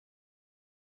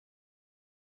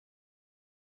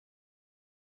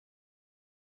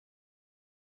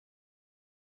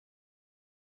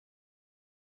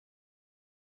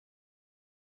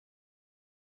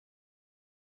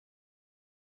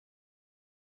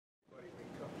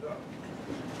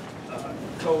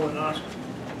Kolakowski.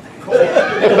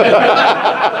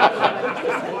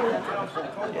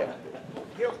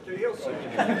 He'll say it.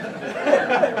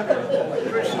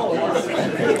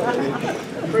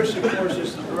 Chris, of course,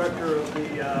 is the director of the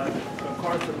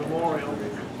MacArthur Memorial.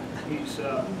 He's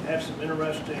had some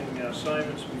interesting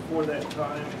assignments before that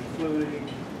time, including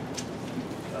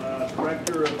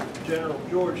director of General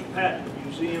George Patton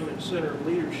Museum and Center of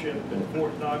Leadership in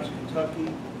Fort Knox,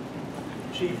 Kentucky,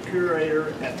 chief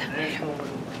curator at the National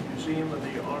Museum of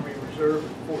the Army Reserve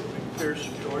at Fort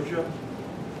McPherson, Georgia,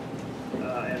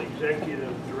 and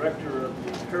executive director of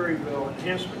the Perryville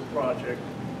Enhancement Project,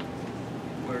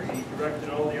 where he directed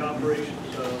all the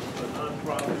operations of the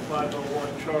nonprofit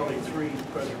 501 Charlie 3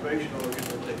 preservation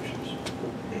organizations.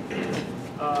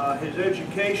 His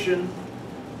education,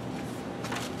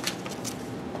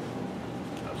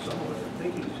 some of us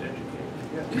think he's educated,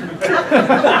 yeah.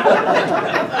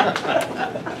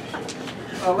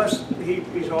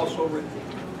 He's also written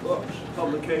books,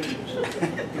 publications.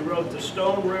 He wrote the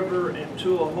Stone River and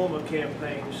Tullahoma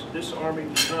campaigns, This Army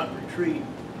Does Not Retreat,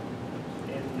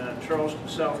 in Charleston,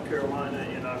 South Carolina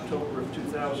in October of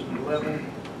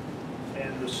 2011,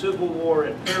 and the Civil War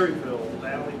at Perryville,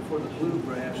 Battling for the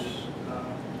Bluegrass,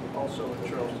 also in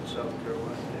Charleston, South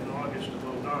Carolina, in August of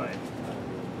 2009.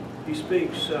 He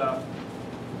speaks a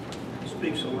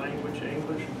language,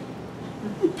 English,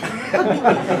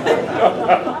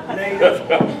 native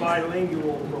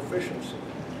bilingual proficiency,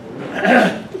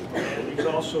 and he's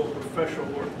also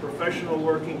professional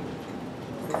working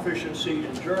proficiency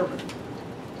in German.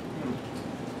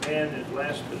 And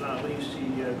last but not least, he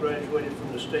graduated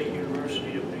from the State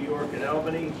University of New York at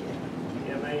Albany,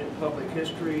 MA in Public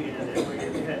History, and Emory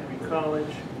at Henry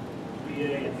College,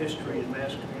 BA in History and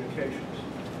Mass Communications.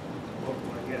 Welcome,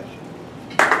 my guest.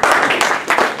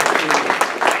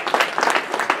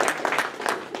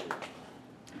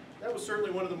 That was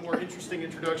certainly one of the more interesting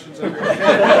introductions I've ever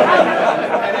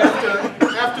had.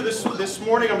 And after this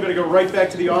morning, I'm going to go right back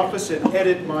to the office and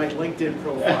edit my LinkedIn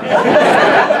profile.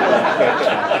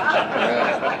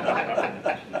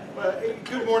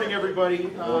 Good morning, everybody.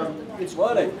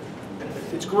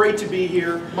 It's great to be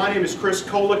here. My name is Chris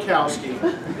Kolakowski.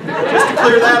 Just to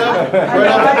clear that up right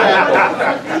off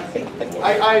the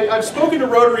bat. I've spoken to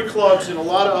Rotary clubs in a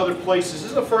lot of other places.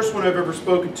 This is the first one I've ever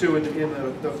spoken to in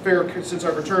the fair since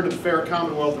I've returned to the Fair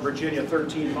Commonwealth of Virginia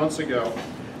 13 months ago.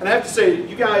 And I have to say,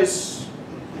 you guys,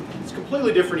 it's a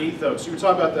completely different ethos. You were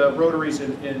talking about the Rotaries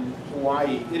in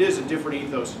Hawaii. It is a different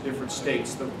ethos in different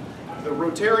states. The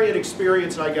Rotarian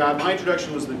experience I got, my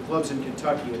introduction was the clubs in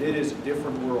Kentucky, and it is a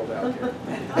different world out there.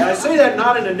 And I say that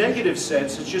not in a negative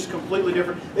sense, it's just completely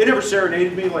different. They never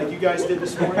serenaded me like you guys did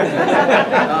this morning.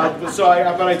 But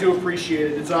I do appreciate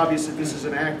it. It's obvious that this is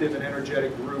an active and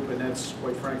energetic group, and that's,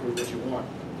 quite frankly, what you want.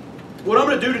 What I'm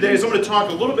going to do today is I'm going to talk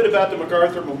a little bit about the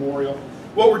MacArthur Memorial,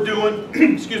 what we're doing,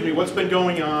 excuse me, what's been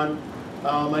going on.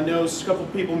 I know a couple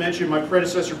of people mentioned my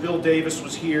predecessor, Bill Davis,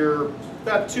 was here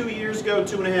about 2.5 years ago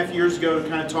to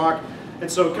kind of talk.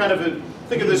 And so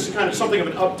think of this kind of something of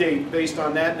an update based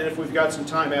on that. And if we've got some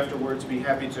time afterwards, be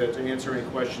happy to answer any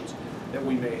questions that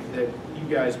you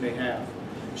guys may have.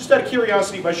 Just out of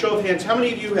curiosity, by show of hands, how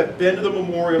many of you have been to the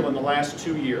memorial in the last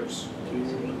 2 years?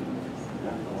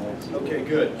 Okay,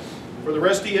 good. For the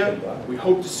rest of you, we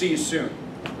hope to see you soon.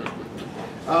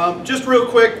 Just real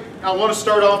quick, I want to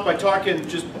start off by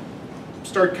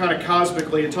start kind of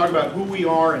cosmically and talk about who we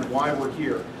are and why we're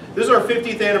here. This is our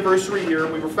 50th anniversary year.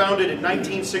 We were founded in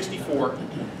 1964.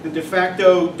 The de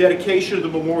facto dedication of the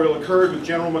memorial occurred with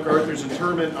General MacArthur's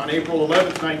interment on April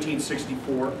 11th,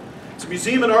 1964. It's a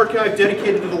museum and archive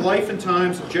dedicated to the life and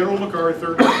times of General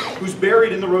MacArthur, who's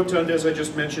buried in the rotunda, as I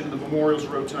just mentioned, in the memorial's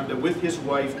rotunda, with his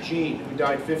wife, Jean, who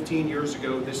died 15 years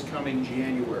ago this coming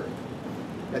January,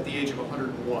 at the age of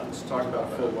 101. So talk about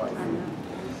full life.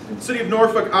 The City of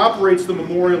Norfolk operates the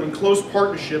memorial in close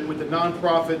partnership with the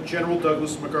nonprofit General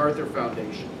Douglas MacArthur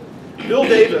Foundation. Bill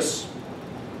Davis,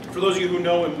 for those of you who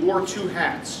know him, wore 2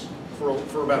 hats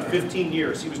for about 15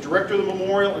 years. He was director of the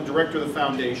memorial and director of the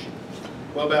foundation.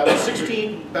 Well, about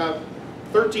 13,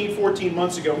 14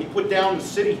 months ago, he put down the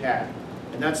city hat,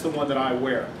 and that's the one that I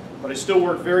wear. But I still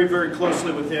work very, very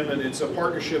closely with him, and it's a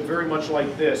partnership very much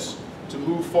like this to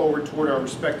move forward toward our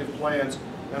respective plans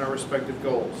and our respective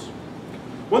goals.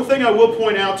 One thing I will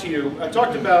point out to you, I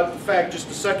talked about the fact just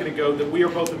a second ago that we are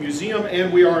both a museum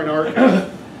and we are an archive.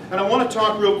 And I want to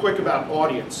talk real quick about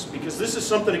audience, because this is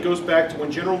something that goes back to when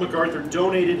General MacArthur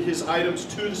donated his items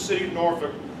to the City of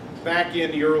Norfolk back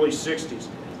in the early 60s. He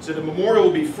said the memorial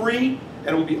will be free and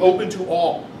it will be open to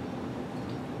all.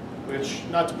 Which,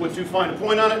 not to put too fine a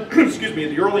point on it, excuse me,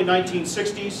 in the early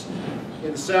 1960s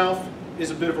in the South,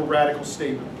 is a bit of a radical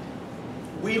statement.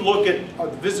 We look at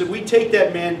we take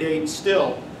that mandate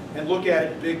still and look at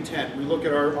it big tent. We look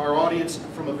at our audience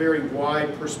from a very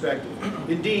wide perspective.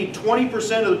 Indeed,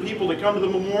 20% of the people that come to the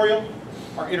memorial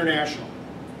are international.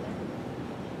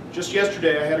 Just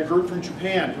yesterday, I had a group from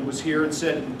Japan who was here and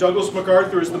said Douglas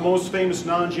MacArthur is the most famous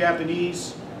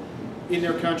non-Japanese in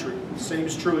their country. The same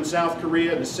is true in South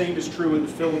Korea, and the same is true in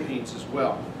the Philippines as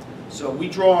well. So we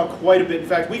draw quite a bit. In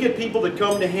fact, we get people that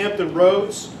come to Hampton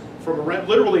Roads from around,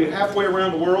 literally halfway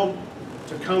around the world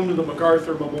to come to the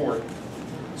MacArthur Memorial.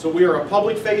 So we are a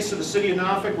public face of the city of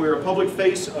Norfolk, we are a public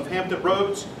face of Hampton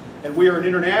Roads, and we are an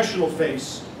international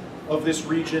face of this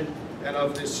region and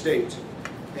of this state.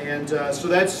 And so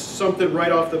that's something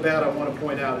right off the bat I want to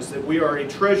point out, is that we are a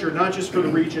treasure not just for the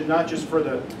region, not just for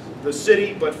the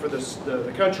city, but for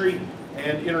the country,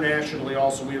 and internationally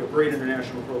also. We have a great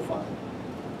international profile.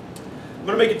 I'm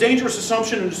going to make a dangerous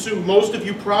assumption and assume most of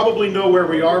you probably know where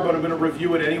we are, but I'm going to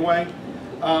review it anyway.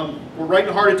 We're right in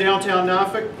the heart of downtown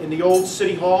Norfolk in the old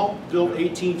City Hall, built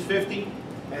 1850,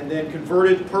 and then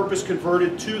purpose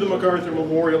converted to the MacArthur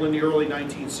Memorial in the early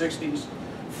 1960s.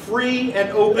 Free and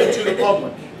open to the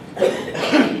public.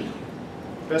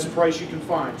 Best price you can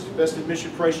find, best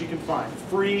admission price you can find.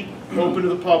 Free, open to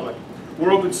the public.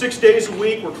 We're open 6 days a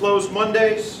week, we're closed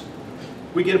Mondays.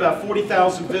 We get about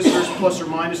 40,000 visitors plus or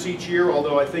minus each year,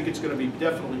 although I think it's going to be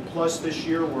definitely plus this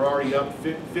year. We're already up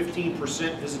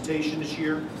 15% visitation this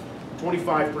year,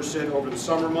 25% over the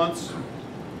summer months.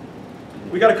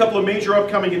 We got a couple of major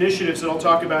upcoming initiatives that I'll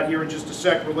talk about here in just a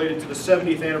sec, related to the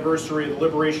 70th anniversary of the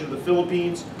liberation of the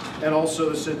Philippines and also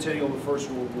the centennial of the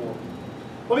First World War.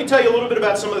 Let me tell you a little bit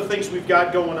about some of the things we've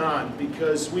got going on,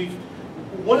 because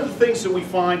one of the things that we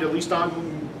find, at least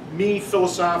on me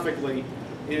philosophically,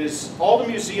 is all the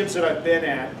museums that I've been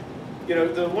at, you know,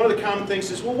 one of the common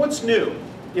things is, well, what's new?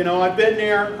 You know, I've been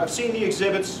there, I've seen the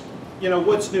exhibits, you know,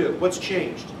 what's new? What's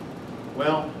changed?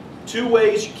 Well, two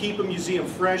ways you keep a museum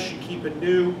fresh, you keep it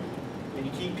new, and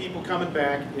you keep people coming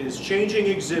back, is changing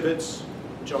exhibits,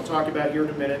 which I'll talk about here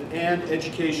in a minute, and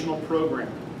educational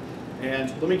programming. And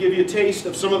let me give you a taste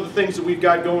of some of the things that we've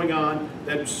got going on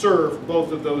that serve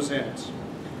both of those ends.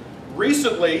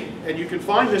 Recently, and you can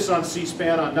find this on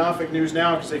C-SPAN on Norfolk News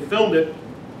Now because they filmed it,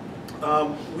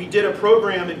 we did a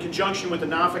program in conjunction with the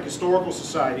Norfolk Historical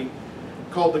Society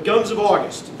called The Guns of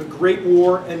August, The Great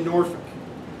War in Norfolk.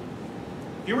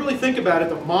 If you really think about it,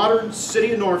 the modern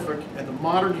city of Norfolk and the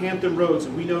modern Hampton Roads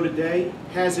that we know today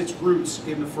has its roots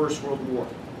in the First World War.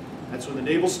 That's when the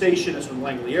Naval Station, that's when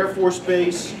Langley Air Force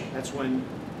Base, that's when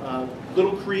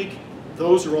Little Creek,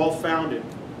 those are all founded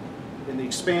in the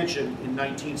expansion in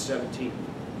 1917.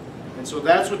 And so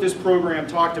that's what this program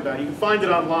talked about. You can find it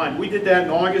online. We did that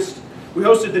in August. We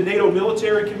hosted the NATO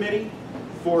Military Committee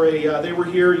for they were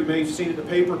here, you may have seen it in the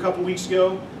paper a couple weeks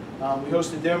ago. We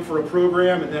hosted them for a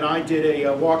program, and then I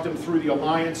did walked them through the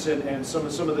Alliance and some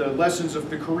of the lessons of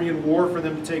the Korean War for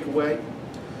them to take away.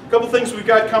 A couple things we've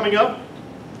got coming up.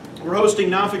 We're hosting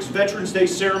Norfolk's Veterans Day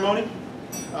ceremony,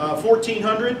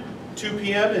 1400, 2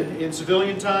 p.m. in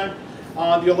civilian time,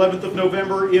 on the 11th of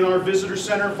November in our visitor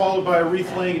center, followed by a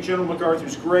wreath laying at General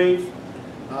MacArthur's grave.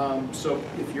 So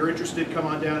if you're interested, come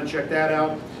on down and check that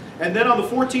out. And then on the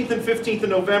 14th and 15th of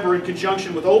November, in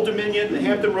conjunction with Old Dominion, the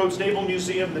Hampton Roads Naval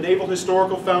Museum, the Naval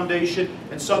Historical Foundation,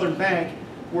 and Southern Bank,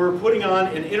 we're putting on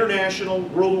an international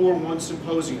World War I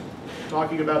symposium,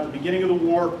 talking about the beginning of the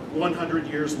war 100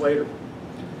 years later.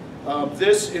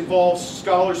 This involves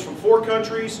scholars from 4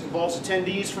 countries, involves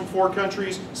attendees from 4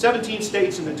 countries, 17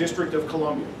 states in the District of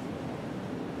Columbia.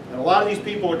 And a lot of these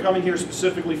people are coming here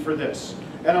specifically for this.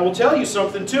 And I will tell you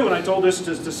something too, and I told this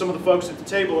to some of the folks at the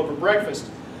table over breakfast.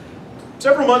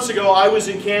 Several months ago, I was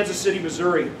in Kansas City,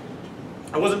 Missouri.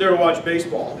 I wasn't there to watch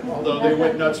baseball, although they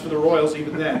went nuts for the Royals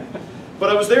even then.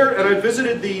 But I was there and I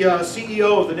visited the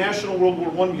CEO of the National World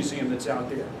War I Museum that's out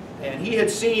there. And he had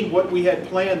seen what we had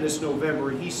planned this November,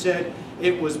 and he said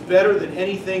it was better than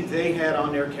anything they had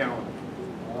on their calendar.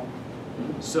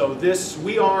 So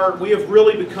we have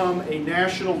really become a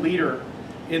national leader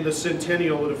in the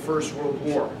centennial of the First World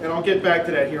War. And I'll get back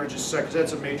to that here in just a second,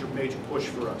 because that's a major, major push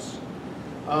for us.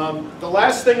 The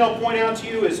last thing I'll point out to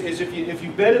you is if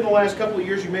you've been in the last couple of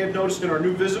years, you may have noticed in our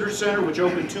new visitor center, which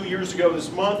opened 2 years ago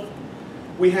this month,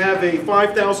 we have a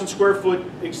 5,000 square foot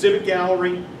exhibit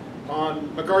gallery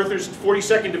on MacArthur's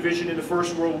 42nd Division in the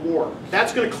First World War.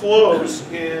 That's going to close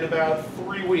in about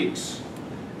 3 weeks.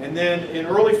 And then in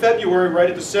early February, right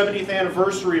at the 70th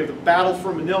anniversary of the Battle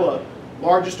for Manila,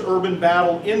 largest urban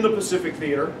battle in the Pacific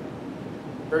Theater,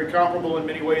 very comparable in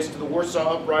many ways to the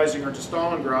Warsaw Uprising or to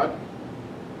Stalingrad,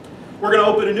 we're going to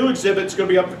open a new exhibit. It's going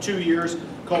to be up for 2 years,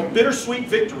 called Bittersweet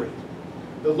Victory.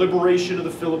 the liberation of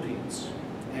the Philippines.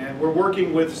 And we're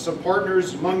working with some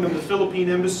partners, among them the Philippine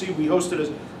Embassy. We hosted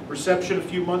a reception a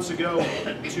few months ago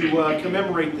to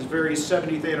commemorate the various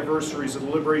 70th anniversaries of the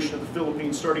liberation of the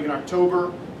Philippines, starting in October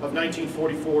of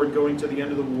 1944 and going to the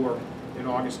end of the war in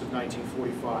August of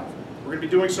 1945. We're going to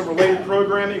be doing some related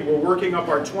programming. We're working up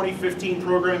our 2015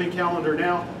 programming calendar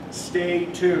now. Stay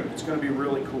tuned. It's going to be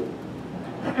really cool.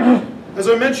 As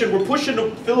I mentioned, we're pushing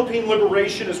the Philippine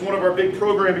liberation as one of our big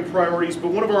programming priorities,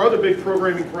 but one of our other big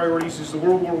programming priorities is the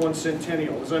World War I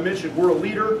Centennial. As I mentioned, we're a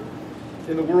leader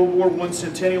in the World War I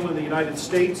Centennial in the United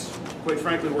States. Quite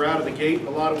frankly, we're out of the gate,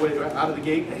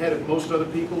 ahead of most other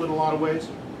people in a lot of ways.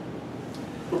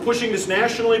 We're pushing this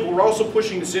nationally, but we're also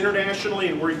pushing this internationally,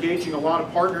 and we're engaging a lot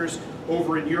of partners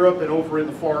over in Europe and over in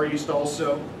the Far East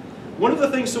also. One of the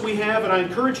things that we have, and I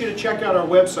encourage you to check out our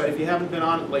website if you haven't been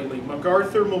on it lately,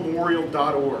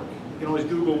 MacArthurMemorial.org. You can always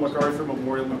Google MacArthur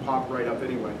Memorial and pop right up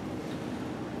anyway.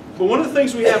 But one of the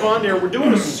things we have on there, we're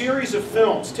doing a series of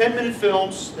films, 10-minute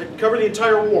films that cover the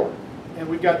entire war. And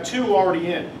we've got 2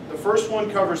 already in. The first one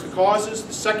covers the causes.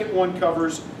 The second one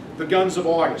covers the Guns of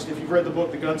August. If you've read the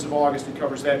book, The Guns of August, it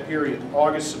covers that period.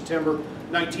 August, September,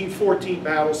 1914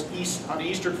 battles on the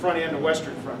Eastern Front and the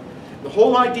Western Front. The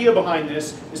whole idea behind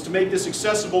this is to make this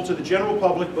accessible to the general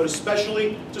public, but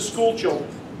especially to school children.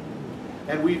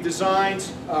 And we've designed,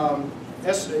 and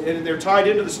they're tied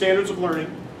into the standards of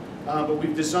learning, but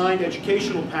we've designed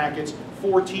educational packets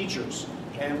for teachers.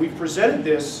 And we've presented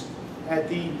this at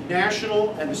the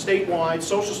national and the statewide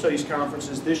social studies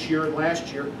conferences this year and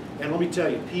last year. And let me tell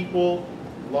you, people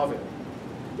love it.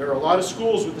 There are a lot of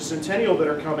schools with the Centennial that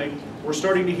are coming. We're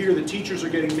starting to hear that teachers are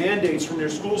getting mandates from their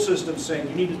school systems saying,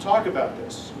 you need to talk about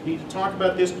this. You need to talk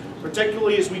about this,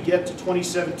 particularly as we get to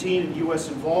 2017 and U.S.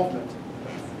 involvement.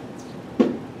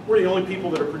 We're the only people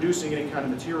that are producing any kind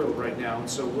of material right now, and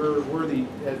so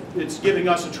it's giving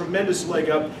us a tremendous leg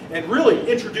up and really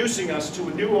introducing us to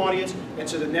a new audience and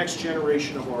to the next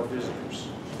generation of our visitors.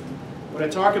 When I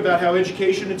talk about how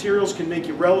education materials can make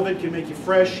you relevant, can make you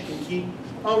fresh, can keep,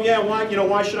 oh yeah,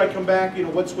 why should I come back?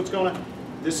 What's going on?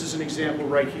 This is an example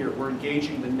right here. We're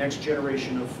engaging the next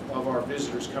generation of our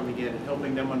visitors coming in and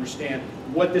helping them understand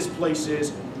what this place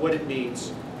is, what it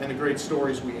means, and the great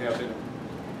stories we have in it.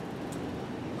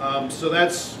 So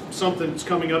that's something that's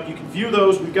coming up. You can view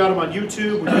those. We've got them on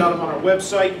YouTube. We've got them on our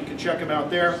website. You can check them out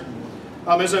there.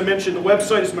 As I mentioned, the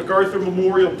website is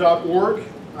MacArthurMemorial.org.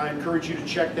 I encourage you to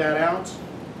check that out.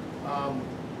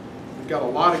 We've got a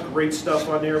lot of great stuff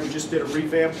on there. We just did a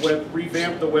revamped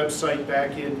the website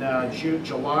back in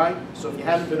July. So if you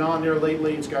haven't been on there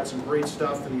lately, it's got some great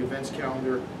stuff for the events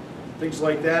calendar, things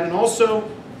like that. And also,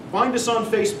 find us on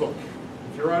Facebook.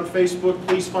 If you're on Facebook,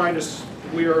 please find us.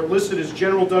 We are listed as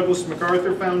General Douglas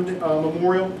MacArthur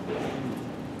Memorial.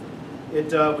 We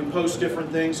post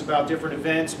different things about different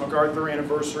events, MacArthur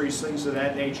anniversaries, things of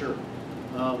that nature.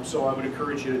 So I would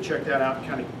encourage you to check that out.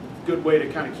 Good way to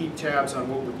kind of keep tabs on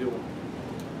what we're doing.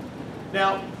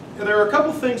 Now, there are a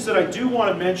couple things that I do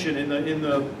want to mention in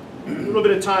the little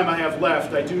bit of time I have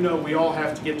left. I do know we all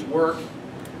have to get to work,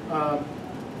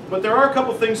 but there are a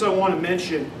couple things I want to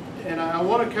mention, and I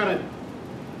want to kind of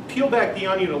peel back the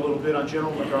onion a little bit on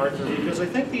General MacArthur, because I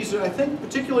think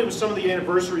particularly with some of the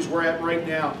anniversaries we're at right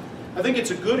now, I think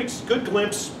it's a good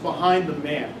glimpse behind the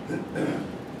man.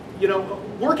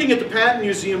 Working at the Patton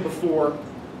Museum before,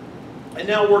 and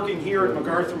now working here at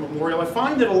MacArthur Memorial, I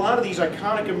find that a lot of these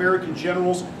iconic American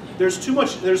generals, there's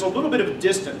a little bit of a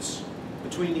distance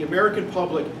between the American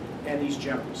public and these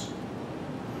generals.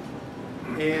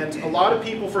 And a lot of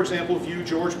people, for example, view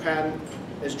George Patton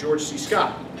as George C.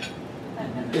 Scott.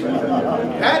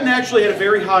 Patton actually had a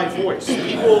very high voice.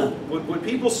 When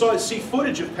people see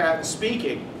footage of Patton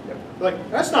speaking,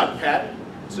 like, that's not Patton.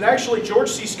 So actually, George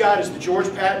C. Scott is the George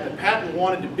Patton that Patton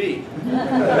wanted to be.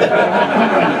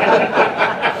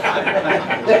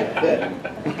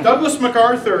 Douglas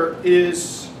MacArthur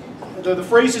is, the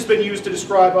phrase has been used to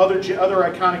describe other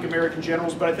iconic American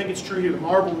generals, but I think it's true here, the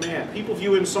marble man. People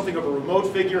view him as something of a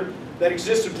remote figure that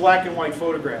exists in black and white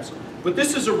photographs. But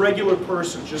this is a regular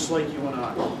person, just like you and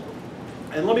I.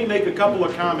 And let me make a couple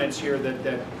of comments here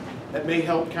that may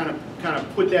help kind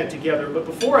of put that together. But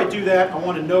before I do that, I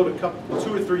want to note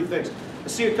 2 or 3 things. I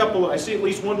see at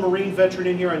least one Marine veteran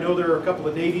in here. I know there are a couple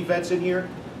of Navy vets in here.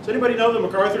 Does anybody know that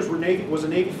MacArthur's was a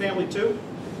Navy family too?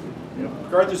 Yeah.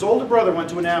 MacArthur's older brother went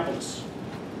to Annapolis,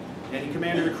 and he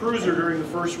commanded a cruiser during the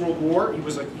First World War. He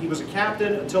was a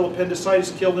captain until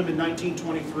appendicitis killed him in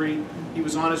 1923. He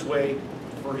was on his way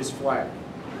for his flag.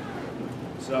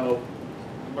 So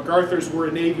MacArthur's were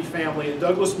a Navy family, and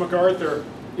Douglas MacArthur,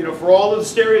 for all of the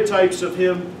stereotypes of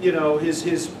him,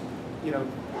 his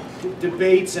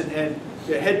debates and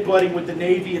the headbutting with the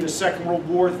Navy in the Second World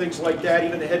War, things like that,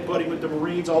 even the headbutting with the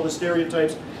Marines, all the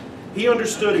stereotypes. He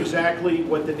understood exactly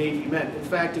what the Navy meant. In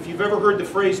fact, if you've ever heard the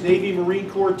phrase Navy Marine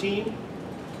Corps team,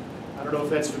 I don't know if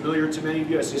that's familiar to many of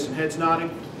you. I see some heads nodding.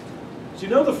 So you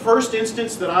know the first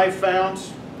instance that I found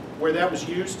where that was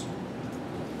used?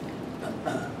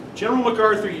 General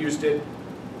MacArthur used it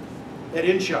at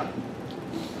Incheon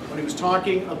when he was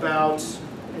talking about,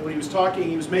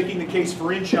 he was making the case for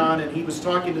Incheon, and he was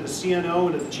talking to the CNO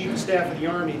and to the Chief of Staff of the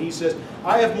Army, and he says,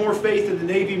 "I have more faith in the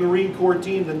Navy Marine Corps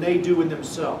team than they do in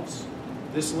themselves.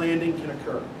 This landing can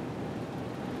occur."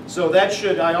 So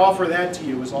that I offer that to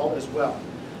you as well.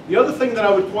 The other thing that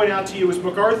I would point out to you is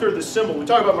MacArthur the symbol. We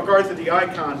talk about MacArthur the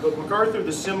icon, but MacArthur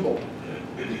the symbol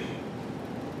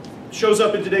shows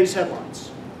up in today's headlines.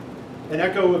 An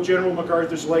echo of General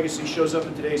MacArthur's legacy shows up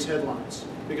in today's headlines.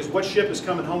 Because what ship is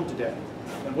coming home today?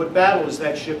 And what battle is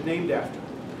that ship named after?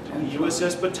 The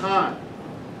USS Bataan.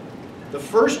 The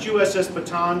first USS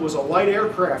Bataan was a light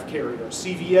aircraft carrier,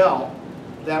 CVL,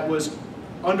 that was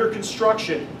under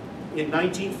construction in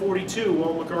 1942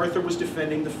 while MacArthur was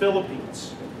defending the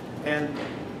Philippines. And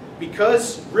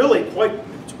because, really,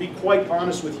 to be quite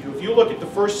honest with you, if you look at the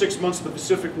first 6 months of the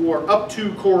Pacific War up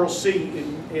to Coral Sea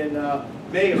in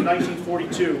May of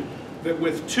 1942, that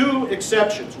with two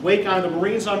exceptions, the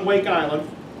Marines on Wake Island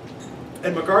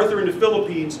and MacArthur in the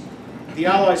Philippines, the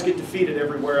Allies get defeated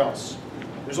everywhere else.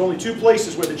 There's only two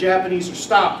places where the Japanese are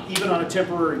stopped, even on a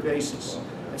temporary basis.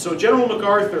 And so General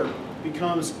MacArthur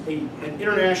becomes an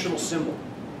international symbol.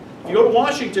 If you go to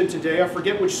Washington today, I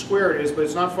forget which square it is, but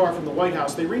it's not far from the White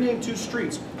House, they renamed two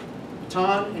streets,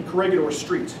 Bataan and Corregidor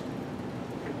Street.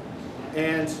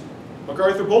 And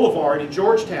MacArthur Boulevard in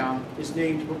Georgetown is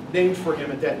named for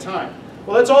him at that time.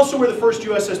 Well, that's also where the first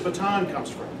USS Bataan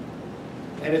comes from.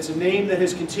 And it's a name that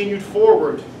has continued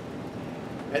forward,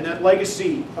 and that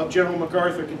legacy of General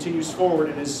MacArthur continues forward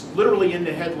and is literally in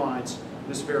the headlines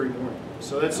this very morning.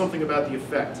 So that's something about the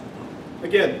effect.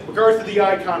 Again, MacArthur the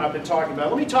icon I've been talking about.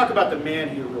 Let me talk about the man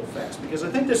here real fast, because I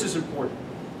think this is important.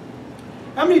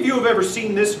 How many of you have ever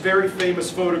seen this very famous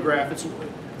photograph?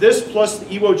 This plus the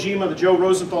Iwo Jima, the Joe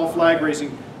Rosenthal flag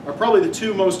raising, are probably the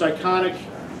two most iconic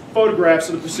photographs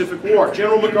of the Pacific War.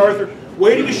 General MacArthur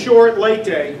wading ashore at Lake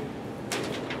Day,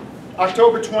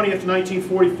 October 20th,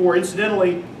 1944.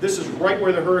 Incidentally, this is right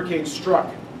where the hurricane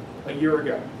struck a year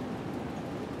ago.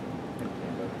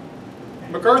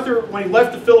 MacArthur, when he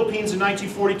left the Philippines in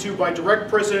 1942 by direct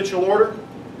presidential order,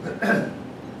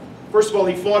 first of all,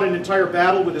 he fought an entire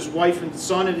battle with his wife and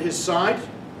son at his side,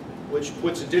 which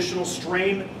puts additional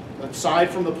strain aside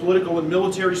from the political and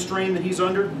military strain that he's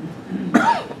under.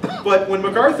 But when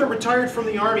MacArthur retired from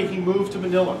the Army, he moved to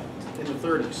Manila in the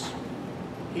 30s.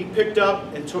 He picked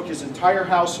up and took his entire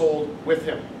household with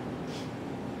him.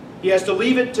 He has to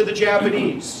leave it to the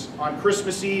Japanese on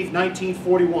Christmas Eve,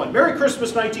 1941. Merry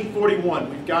Christmas, 1941.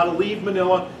 We've got to leave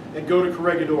Manila and go to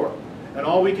Corregidor. And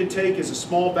all we can take is a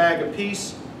small bag of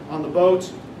peace on the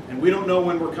boat, and we don't know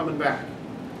when we're coming back.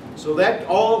 So that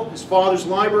all his father's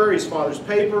library, his father's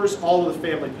papers, all of the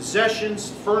family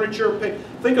possessions, furniture,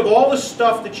 think of all the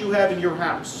stuff that you have in your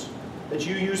house that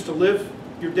you use to live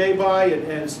your day by,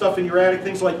 and stuff in your attic,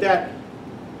 things like that.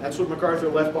 That's what MacArthur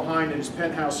left behind in his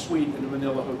penthouse suite in the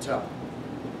Manila Hotel.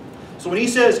 So when he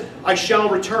says, "I shall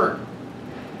return,"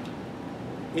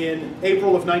 in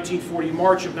April of 1940,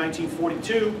 March of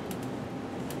 1942,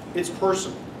 it's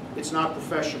personal. It's not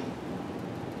professional.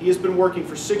 He has been working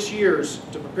for 6 years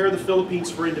to prepare the Philippines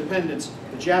for independence.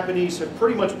 The Japanese have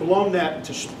pretty much blown that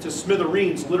to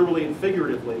smithereens, literally and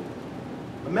figuratively.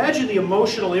 Imagine the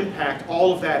emotional impact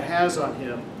all of that has on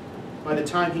him by the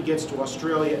time he gets to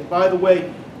Australia. And by the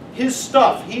way, his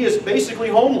stuff, he is basically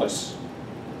homeless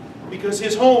because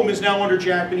his home is now under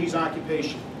Japanese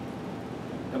occupation.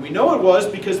 And we know it was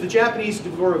because the Japanese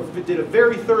did a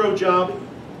very thorough job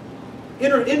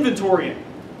inventorying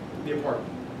the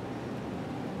apartment.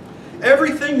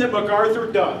 Everything that MacArthur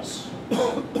does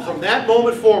from that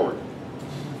moment forward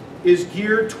is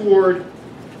geared toward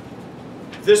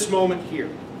this moment here,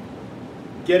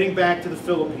 getting back to the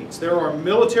Philippines. There are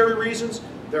military reasons,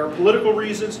 there are political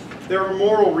reasons, there are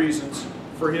moral reasons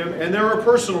for him, and there are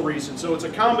personal reasons. So it's a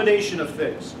combination of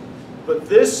things. But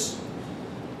this,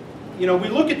 we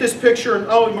look at this picture and,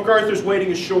 oh, MacArthur's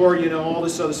wading ashore, all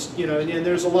this other, and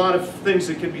there's a lot of things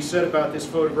that can be said about this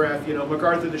photograph,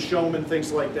 MacArthur the showman,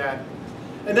 things like that.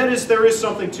 And there is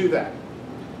something to that.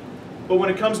 But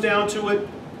when it comes down to it,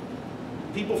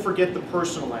 people forget the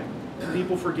personal angle.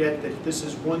 People forget that this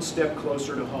is one step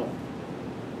closer to home.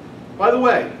 By the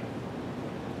way,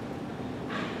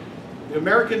 the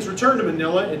Americans returned to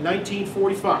Manila in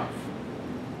 1945.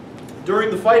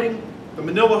 During the fighting, the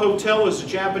Manila Hotel is a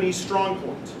Japanese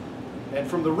strongpoint. And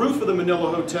from the roof of the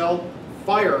Manila Hotel,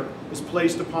 fire is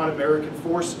placed upon American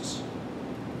forces.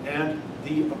 And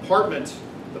the apartment,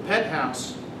 the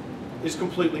penthouse, is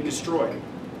completely destroyed,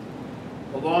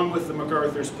 along with the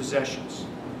MacArthur's possessions.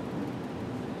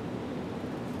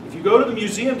 If you go to the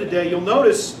museum today, you'll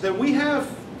notice that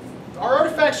our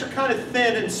artifacts are kind of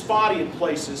thin and spotty in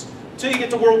places until you get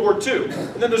to World War II.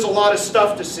 And then there's a lot of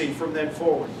stuff to see from then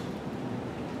forward.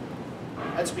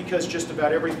 That's because just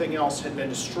about everything else had been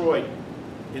destroyed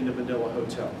in the Manila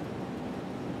Hotel.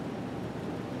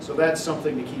 So that's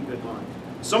something to keep in mind.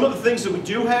 Some of the things that we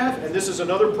do have, and this is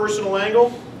another personal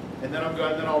angle, and then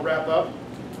I'll wrap up,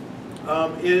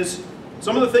 is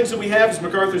some of the things that we have is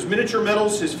MacArthur's miniature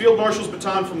medals, his Field Marshal's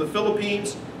baton from the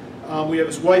Philippines, we have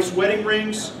his wife's wedding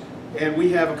rings, and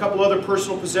we have a couple other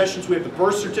personal possessions. We have the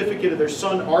birth certificate of their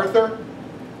son Arthur,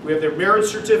 we have their marriage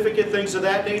certificate, things of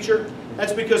that nature.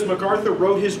 That's because MacArthur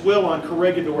wrote his will on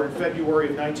Corregidor in February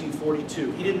of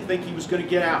 1942. He didn't think he was going to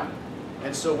get out.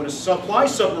 And so when a supply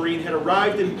submarine had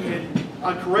arrived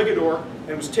on Corregidor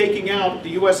and was taking out the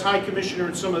U.S. High Commissioner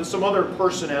and some other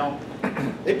personnel,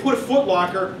 they put a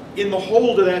footlocker in the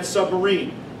hold of that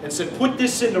submarine and said, put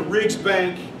this in the Riggs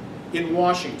Bank in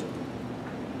Washington.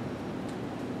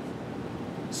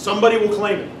 Somebody will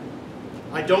claim it.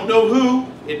 I don't know who.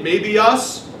 It may be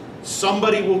us.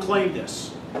 Somebody will claim this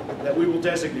that we will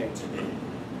designate.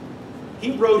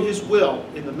 He wrote his will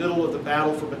in the middle of the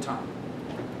battle for Bataan.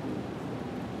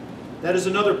 That is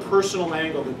another personal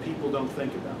angle that people don't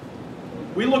think about.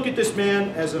 We look at this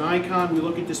man as an icon. We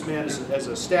look at this man as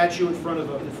a statue in front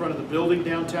of the building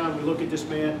downtown. We look at this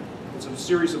man as a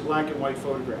series of black and white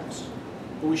photographs.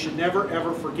 But we should never,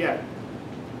 ever forget,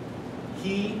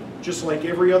 he, just like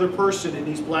every other person in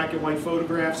these black and white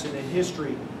photographs and in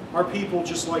history, are people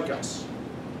just like us,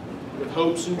 with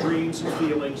hopes and dreams and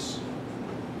feelings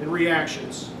and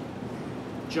reactions,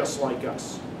 just like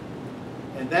us.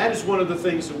 And that is one of the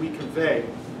things that we convey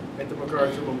at the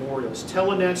MacArthur Memorials,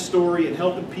 telling that story and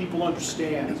helping people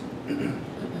understand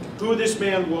who this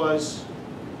man was,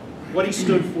 what he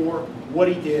stood for, what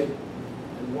he did,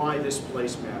 and why this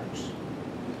place matters.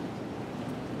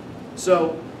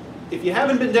 So, if you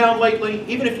haven't been down lately,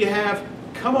 even if you have,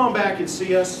 come on back and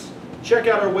see us. Check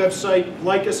out our website,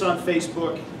 like us on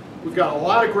Facebook. We've got a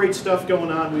lot of great stuff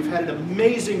going on. We've had an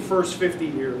amazing first 50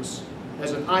 years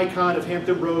as an icon of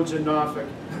Hampton Roads in Norfolk.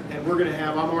 And we're going to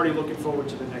have, I'm already looking forward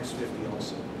to the next 50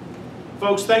 also.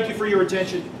 Folks, thank you for your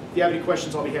attention. If you have any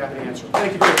questions, I'll be happy to answer them.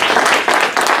 Thank you very much.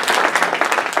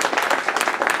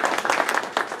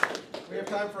 We have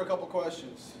time for a couple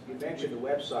questions. You mentioned the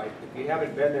website. If you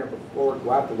haven't been there before,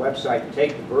 go out to the website and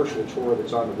take the virtual tour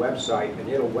that's on the website, and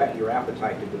it'll whet your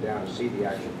appetite to go down and see the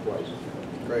actual place.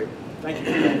 Great. Thank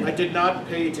you. I did not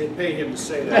pay him to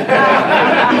say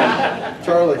that.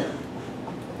 Charlie.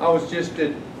 I was just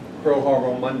at Pearl Harbor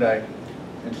on Monday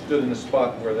and stood in the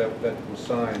spot where that was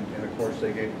signed, and of course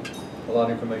they gave a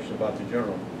lot of information about the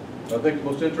general. I think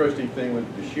the most interesting thing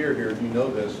to share here, if you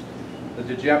know this, that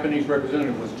the Japanese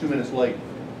representative was 2 minutes late,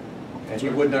 and he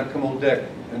would not come on deck,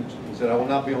 and he said, I will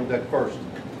not be on deck first.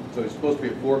 So he's supposed to be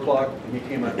at 4 o'clock, and he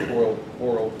came out at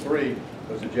 4:03,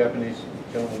 because the Japanese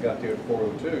gentleman got there at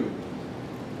 4:02.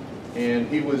 And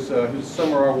he was a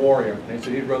samurai warrior, and he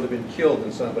said he'd rather been killed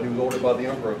than sign, but he was ordered by the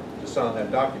emperor to sign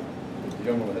that document. The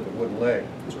gentleman had the wooden leg.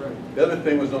 That's right. The other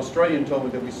thing was an Australian told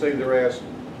me that we saved their ass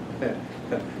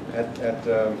at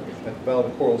the Battle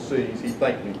of the Coral Seas. He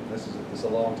thanked me. This is a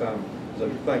long time. So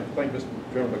thank Mr.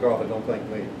 General MacArthur, don't thank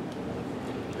me.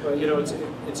 Well, you know, it's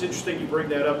interesting you bring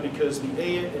that up because the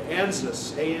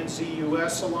ANZUS,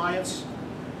 A-N-Z-U-S Alliance,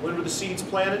 when were the seeds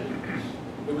planted?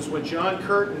 It was when John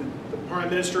Curtin, the Prime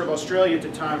Minister of Australia at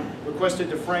the time, requested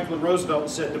to Franklin Roosevelt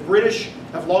and said, the British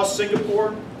have lost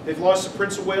Singapore, they've lost the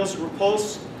Prince of Wales and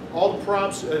Repulse, all the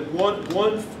props,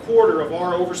 one quarter of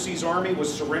our overseas army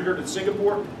was surrendered in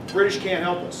Singapore. British can't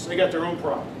help us, they got their own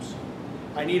problems.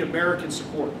 I need American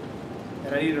support,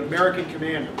 and I need an American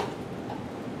commander.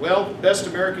 Well, the best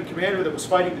American commander that was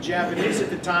fighting the Japanese at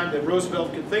the time that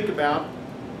Roosevelt could think about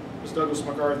was Douglas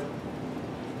MacArthur.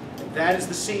 And that is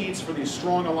the seeds for the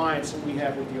strong alliance that we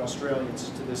have with the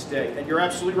Australians to this day. And you're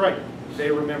absolutely right.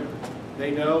 They remember. They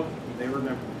know, they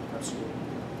remember. Absolutely.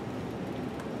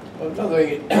 Well, another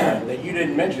thing that you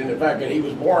didn't mention, the fact that he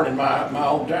was born in my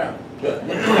hometown.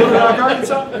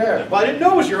 Arkansas? Yeah. Well, I didn't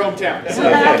know it was your hometown.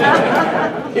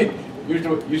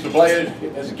 used to play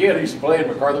it as a kid. I used to play in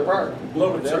MacArthur Park.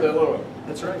 Loved it.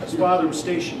 That's right. His father was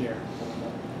stationed there.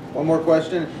 One more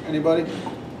question, anybody?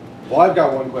 Well, I've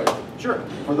got one question. Sure.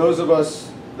 For those of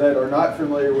us that are not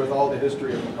familiar with all the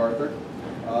history of MacArthur,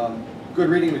 good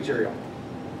reading material?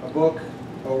 A book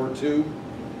or two?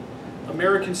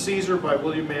 American Caesar by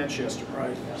William Manchester.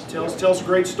 Right. Tells a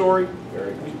great story.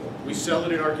 Very good. We sell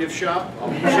it in our gift shop.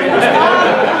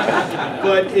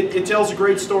 But it tells a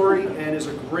great story and is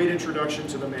a great introduction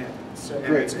to the man. And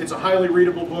Great. it's a highly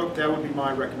readable book. That would be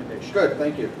my recommendation. Good,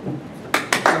 thank you.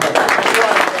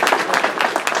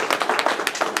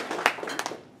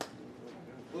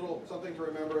 Little something to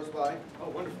remember us by Oh,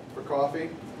 wonderful. for coffee,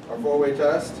 our four-way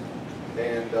test,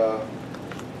 and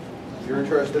if you're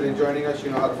interested in joining us, you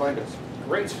know how to find us.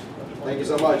 Great. Thank you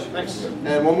so much. Thanks.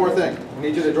 And one more thing, we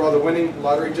need you to draw the winning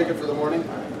lottery ticket for the morning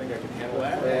I think I can handle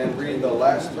that. and read the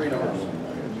last three numbers.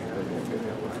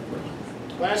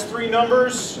 Last three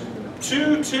numbers,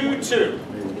 222.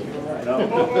 You got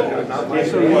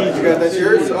that's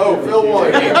yours? Oh, Phil won.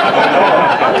 Okay,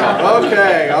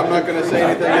 I'm not going to say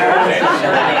anything